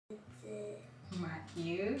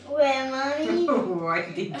Matthew. Where, mommy?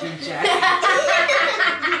 What did you just?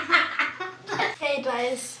 Hey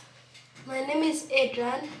guys, my name is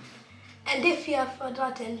Adrian, and if you have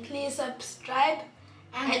forgotten, please subscribe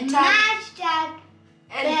And smash that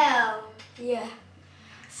bell. Yeah.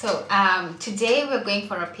 So today we're going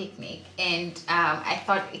for a picnic, and I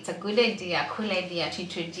thought it's a good idea, cool idea to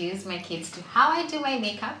introduce my kids to how I do my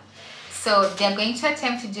makeup. So they're going to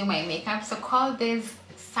attempt to do my makeup. So call this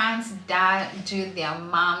sons do their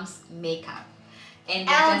mom's makeup, and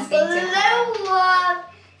we're just going to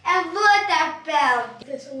and put that bell.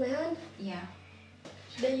 This on my hand? Yeah.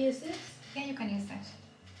 Should I use this? Yeah, you can use that.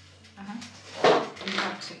 You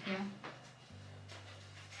have to, yeah.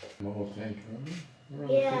 Oh, thank you.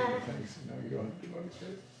 Yeah. Thanks. Now you don't have to go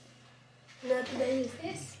upstairs. Now should I use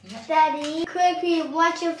this? Yeah. Daddy, quickly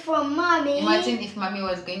watch it for mommy. Imagine if mommy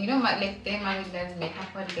was going, you know, like then mommy does makeup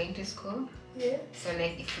while going to school. Yeah. So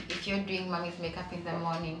like if you're doing mommy's makeup in the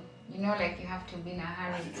morning, you know, like you have to be in a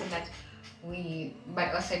hurry so that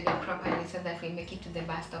but also do it properly so that we make it to the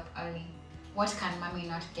bus stop early. What can mommy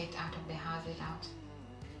not get out of the house without?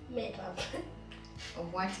 Makeup.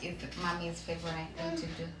 What is mommy's favorite thing to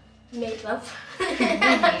do? Makeup. Really?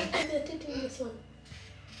 Let's do this one.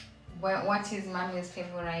 Well, what is mommy's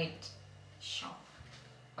favorite shop?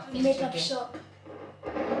 Or thing to Makeup do? shop.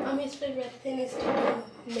 Mommy's favorite thing is to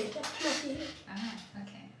do makeup. Ah,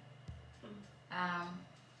 okay.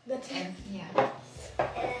 That's it. And yeah.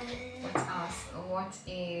 What else? What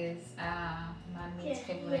is mommy's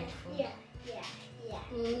favorite food? Yeah.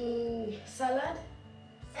 Salad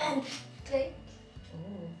and cake.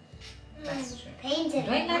 Ooh, that's true. Painted.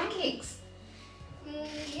 Do I love cakes?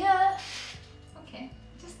 Yeah. Okay,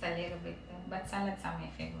 just a little bit though, but salads are my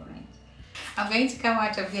favorite. I'm going to come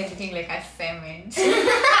out of here looking like a cement.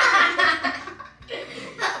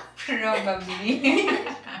 Probably.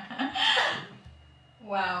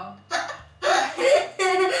 Wow.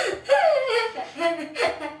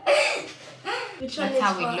 Which one That's is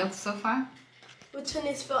how for, it looks so far. Which one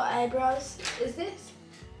is for eyebrows? Is this?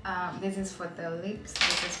 This is for the lips,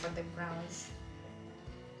 this is for the brows.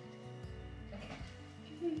 Okay.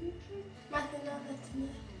 Matthew, no, that's not.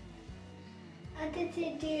 I wanted to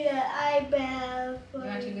do the eyebrow. You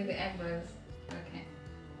want to do the eyebrows? Okay.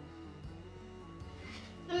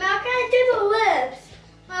 Now can I do the lips?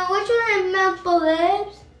 Which one is meant for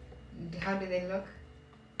lips? How do they look?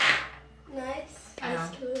 Nice. Eyes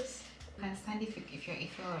closed. Understand if you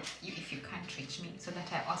can't reach me, so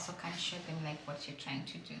that I also can show them like what you're trying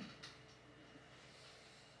to do.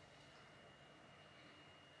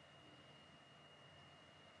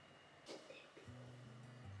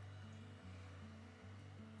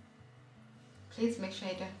 Please make sure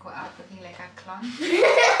I don't go out looking like a clown.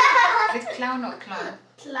 Is it clown or clown?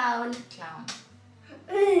 Clown. Clown.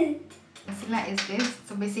 Similar is this.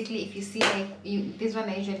 So basically, if you see like this one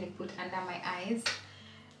I usually put under my eyes,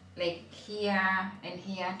 like here and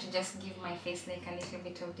here, to just give my face like a little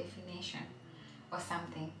bit of definition or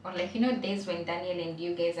something. Or like, you know, days when Daniel and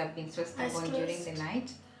you guys have been so stubborn during the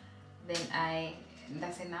night, then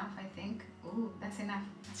that's enough, I think. Ooh, that's enough.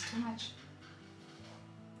 That's too much.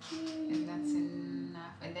 And that's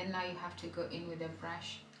enough. And then now you have to go in with a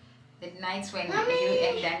brush. The nights when Mommy. you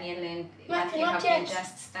and Daniel and Matthew have been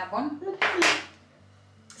just stubborn,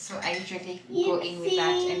 so I usually go in with that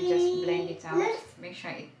and just blend it out. Make sure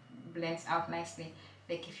it blends out nicely,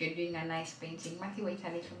 like if you're doing a nice painting. Matthew, wait a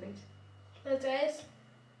little bit. Close eyes.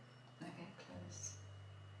 Okay, close.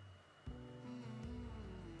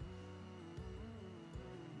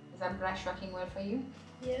 Is that brush working well for you?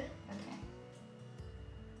 Yeah. Okay.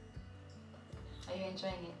 Are you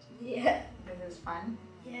enjoying it? Yeah. This is fun.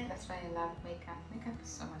 Yeah. That's why I love makeup. Makeup is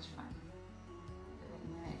so much fun. Even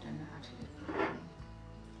when I don't know how to do it.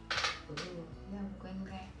 Ooh, yeah, we're going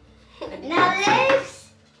there. Now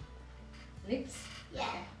lips. Lips?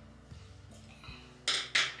 Yeah.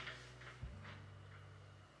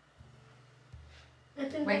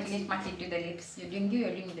 Okay. Wait, let Matty do the lips. You're doing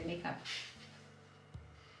the makeup.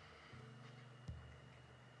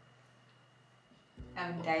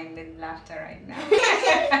 I'm dying with laughter right now.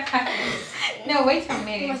 No, wait a You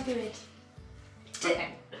minute. must do it.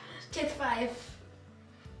 Okay. Take 5.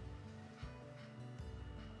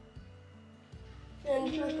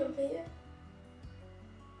 And brush over here.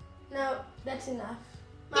 Now that's enough.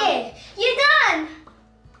 Hey, you're done.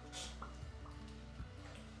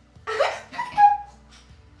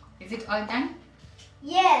 Is it all done?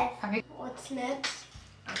 Yes. Have you? What's next?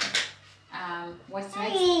 Okay. What's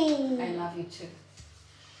next? Hey. I love you too.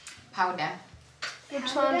 Powder. Which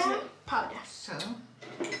Powder? one's powder? So,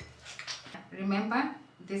 remember,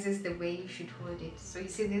 this is the way you should hold it. So you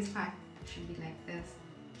see this part? should be like this.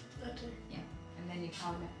 Okay. Yeah, and then you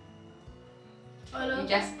powder. Oh, You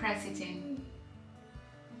just press it in.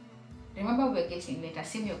 Remember, we're getting late.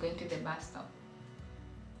 Assume you're going to the bus stop.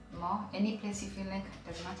 More, any place you feel like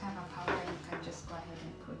does not have a powder, you can just go ahead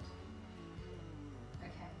and put.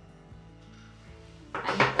 Okay.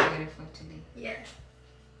 I look beautiful today. Yeah.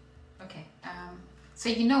 Okay. So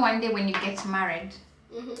you know, one day when you get married,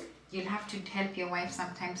 Mm-hmm. you'll have to help your wife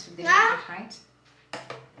sometimes with the Yeah. makeup, right?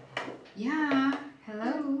 Yeah.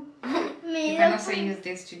 Hello. Me. You can also use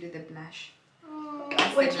this to do the blush.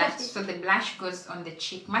 That's Wait, the blush. what is- So the blush goes on the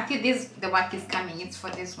cheek. Matthew, the work is coming. It's for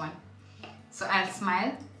this one. So I'll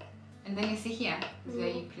smile, and then you see here is where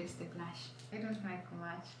you place the blush. I don't like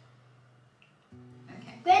much.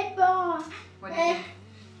 Okay. Good boy. What do you think?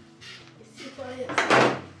 See for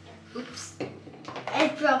it. Oops.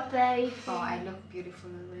 It's strawberry. Oh, I look beautiful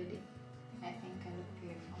already. I think I look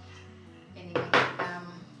beautiful. Anyway,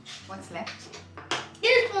 what's left?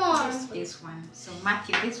 This one. This one. So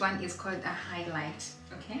Matthew, this one is called a highlight.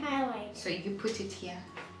 Okay. Highlight. So you put it here.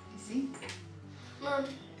 You see? Mom,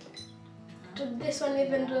 did this one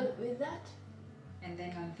even do it with that? And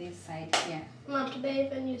then on this side here. Mom, did I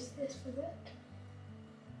even use this for that?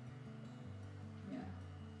 Yeah.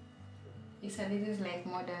 You said this is like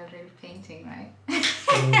model real painting, right?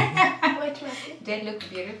 Wait, Matthew. They look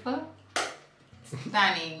beautiful.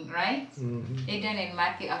 Stunning, right? Mm-hmm. Aiden and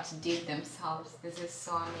Matthew outdid themselves. This is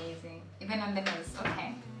so amazing. Even on the nose.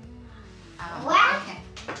 Okay. What? Okay.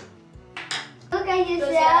 Look at Close your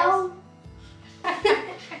yourself.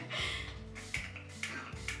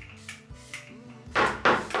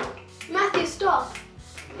 Matthew, stop.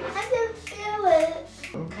 I can feel it.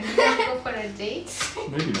 Can you guys go for a date?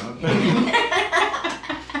 Maybe not.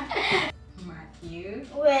 Matthew.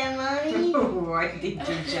 Where, mommy? What did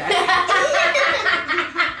you just?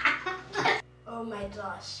 Oh my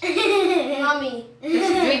gosh. Mommy.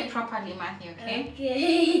 Just do it properly, Matthew, okay?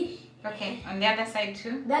 Okay. Okay, on the other side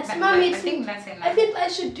too? That's But mommy I think that's I enough. think I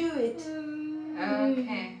should do it.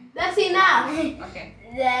 Okay. That's enough. Okay.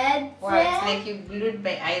 That's Wow, it's it. like you glued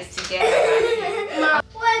my eyes together. Matthew.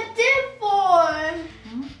 What's it for?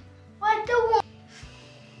 Hmm? What the one?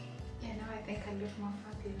 Yeah, now I think I look more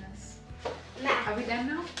fabulous. Nah. Are we done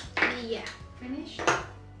now? Yeah. Finished?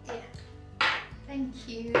 Yeah. Thank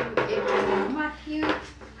you, Adrian and Matthew.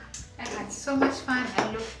 I had so much fun.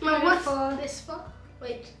 I look Mom, beautiful. what's this for?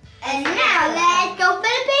 Wait. And now let's go for the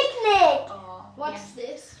picnic. Oh, What's yeah.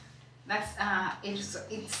 this? That's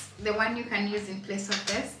it's the one you can use in place of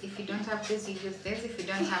this. If you don't have this, you use this. If you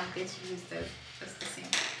don't have this, you use this. That's the same.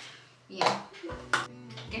 Yeah.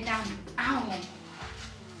 Get down. Ow.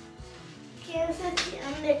 Can I sit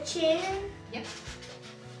on the chair? Yep.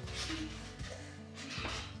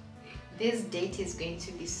 This date is going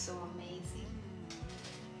to be so amazing.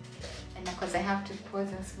 And of course I have to pose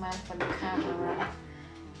and smile for the camera.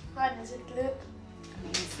 How does it look?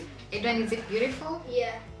 Amazing. Adrian, is it beautiful?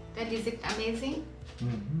 Yeah. That is it amazing?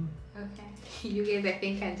 Mm-hmm. Okay. You guys, I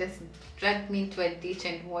think, can just drag me into a ditch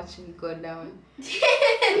and watch me go down. See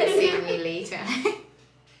me later.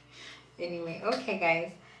 Anyway, okay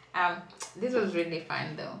guys. This was really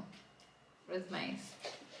fun though. It was nice.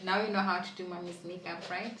 Now you know how to do mommy's makeup,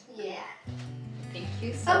 right? Yeah. Thank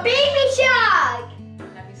you so A much. baby shark.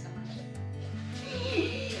 Love you so much.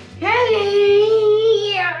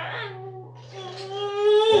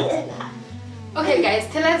 Okay guys,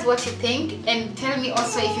 tell us what you think and tell me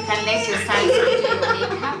also if you can let your son do your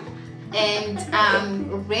makeup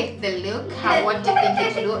and rate the look. What do you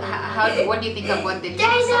think it look? What do you think about the look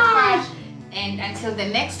so far? And until the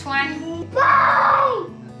next one, Bye.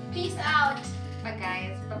 Peace out. bye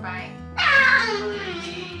guys, bye bye.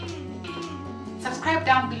 Subscribe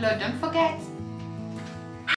down below, don't forget.